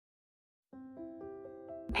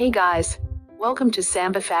Hey guys, welcome to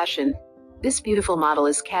Samba Fashion. This beautiful model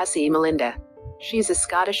is Cassiie Melinda. She is a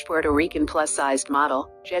Scottish Puerto Rican plus-sized model,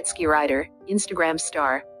 jet ski rider, Instagram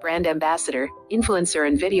star, brand ambassador, influencer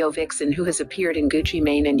and video vixen who has appeared in Gucci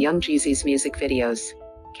Mane and Young Jeezy's music videos.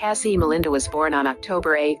 Cassiie Melinda was born on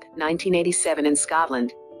October 8, 1987 in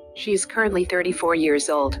Scotland. She is currently 34 years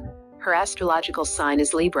old. Her astrological sign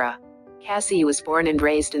is Libra. Cassiie was born and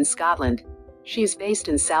raised in Scotland. She is based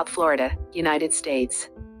in South Florida, United States.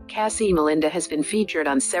 Cassiie Melinda has been featured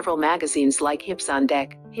on several magazines like Hips on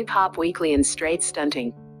Deck, Hip Hop Weekly and Straight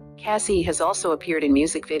Stunting. Cassiie has also appeared in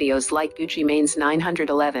music videos like Gucci Mane's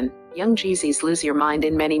 911, Young Jeezy's Lose Your Mind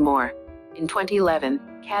and many more. In 2011,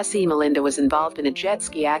 Cassiie Melinda was involved in a jet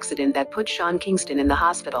ski accident that put Sean Kingston in the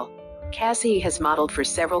hospital. Cassiie has modeled for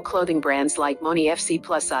several clothing brands like Moni FC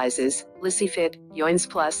Plus Sizes, Lissy Fit, Yoins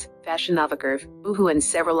Plus, Fashion Nova Curve, Boohoo and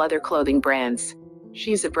several other clothing brands.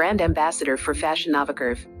 She is a brand ambassador for Fashion Nova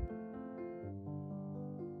Curve.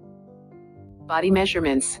 Body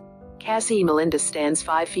measurements. Cassiie Melinda stands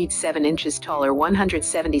 5 feet 7 inches tall or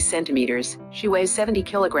 170 centimeters. She weighs 70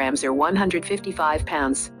 kilograms or 155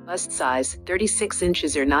 pounds. Bust size, 36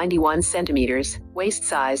 inches or 91 centimeters. Waist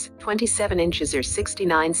size, 27 inches or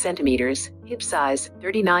 69 centimeters. Hip size,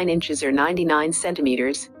 39 inches or 99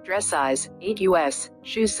 centimeters. Dress size, 8 US.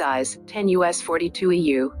 Shoe size, 10 US 42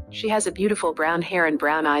 EU. She has a beautiful brown hair and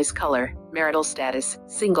brown eyes color. Marital status,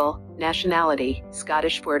 single. Nationality,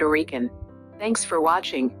 Scottish Puerto Rican. Thanks for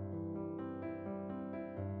watching.